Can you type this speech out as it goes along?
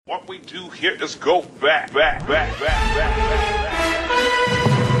What we do here is go back.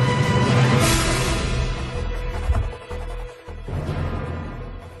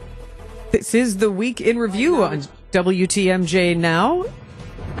 This is the Week in Review on WTMJ Now.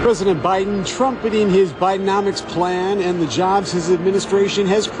 President Biden trumpeting his Bidenomics plan and the jobs his administration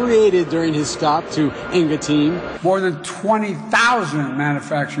has created during his stop to N.O.W. More than 20,000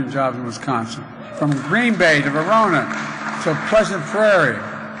 manufacturing jobs in Wisconsin, from Green Bay to Verona to Pleasant Prairie.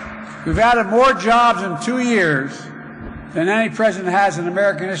 We've added more jobs in 2 years than any president has in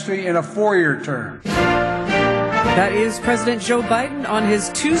American history in a 4-year term. That is President Joe Biden on his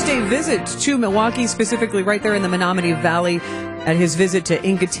Tuesday visit to Milwaukee, specifically right there in the Menominee Valley. At his visit to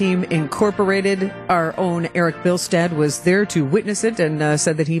N.O.W. Incorporated, our own Eric Bilstad was there to witness it and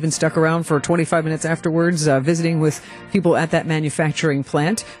said that he even stuck around for 25 minutes afterwards, visiting with people at that manufacturing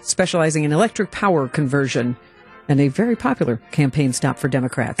plant, specializing in electric power conversion, and a very popular campaign stop for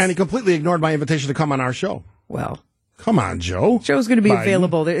Democrats. And he completely ignored my invitation to come on our show. Well, come on, Joe. Joe's going to be Biden.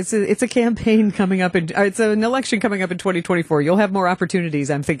 available. It's a campaign coming up. It's an election coming up in 2024. You'll have more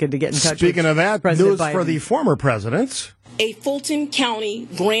opportunities, I'm thinking, to get in touch with Speaking of that, President news Biden. for the former president. A Fulton County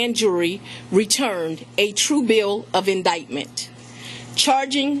grand jury returned a true bill of indictment,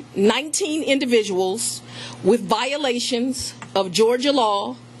 charging 19 individuals with violations of Georgia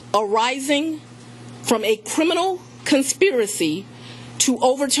law arising from a criminal conspiracy to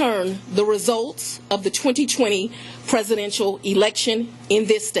overturn the results of the 2020 presidential election in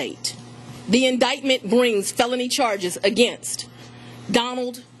this state. The indictment brings felony charges against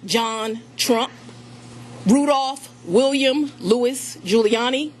Donald John Trump, Rudolph William Louis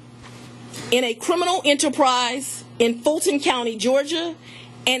Giuliani, in a criminal enterprise in Fulton County, Georgia,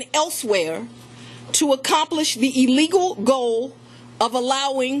 and elsewhere to accomplish the illegal goal of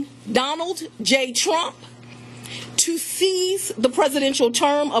allowing Donald J. Trump to seize the presidential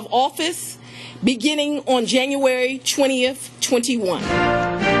term of office beginning on January 20th, 21.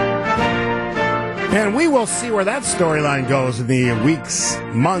 And we will see where that storyline goes in the weeks,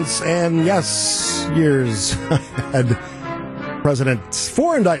 months, and yes, years ahead. President's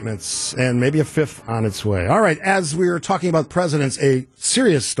 4 indictments and maybe a 5th on its way. All right, as we were talking about presidents, a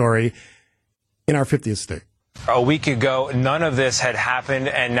serious story in our 50th state. A week ago, none of this had happened,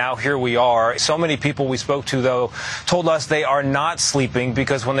 and now here we are. So many people we spoke to, though, told us they are not sleeping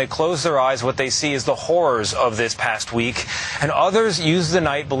because when they close their eyes, what they see is the horrors of this past week. And others use the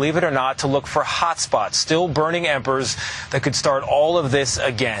night, believe it or not, to look for hot spots, still burning embers that could start all of this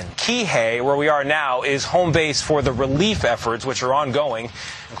again. Kihei, where we are now, is home base for the relief efforts, which are ongoing.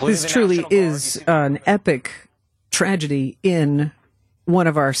 This truly is an epic tragedy in one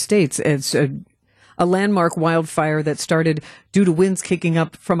of our states. It's a landmark wildfire that started due to winds kicking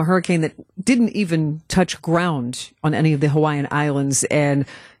up from a hurricane that didn't even touch ground on any of the Hawaiian Islands. And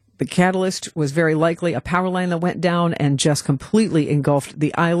the catalyst was very likely a power line that went down and just completely engulfed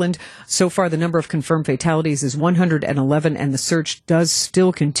the island. So far, the number of confirmed fatalities is 111, and the search does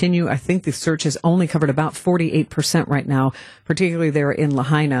still continue. I think the search has only covered about 48% right now, particularly there in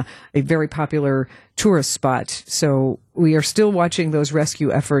Lahaina, a very popular tourist spot. So we are still watching those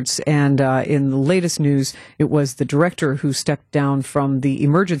rescue efforts. And in the latest news, it was the director who stepped down from the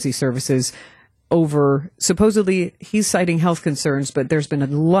emergency services over, supposedly he's citing health concerns, but there's been a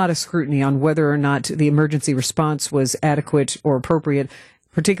lot of scrutiny on whether or not the emergency response was adequate or appropriate,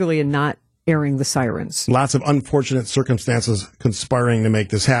 particularly in not airing the sirens. Lots of unfortunate circumstances conspiring to make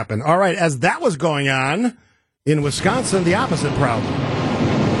this happen. All right, as that was going on, in Wisconsin, the opposite problem.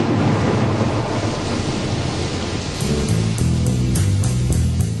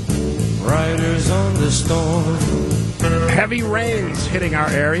 Riders on the storm. Heavy rains hitting our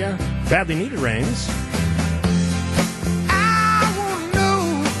area. Badly needed rains.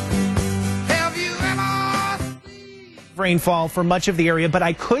 Rainfall for much of the area, but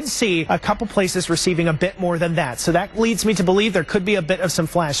I could see a couple places receiving a bit more than that. So that leads me to believe there could be a bit of some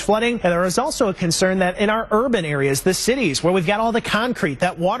flash flooding. And there is also a concern that in our urban areas, the cities where we've got all the concrete,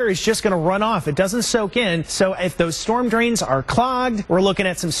 that water is just going to run off. It doesn't soak in. So if those storm drains are clogged, we're looking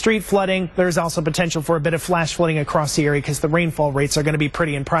at some street flooding. There's also potential for a bit of flash flooding across the area because the rainfall rates are going to be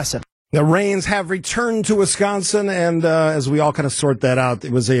pretty impressive. The rains have returned to Wisconsin, and as we all kind of sort that out,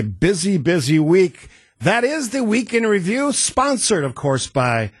 it was a busy, busy week. That is the Week in Review, sponsored, of course,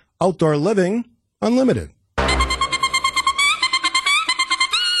 by Outdoor Living Unlimited.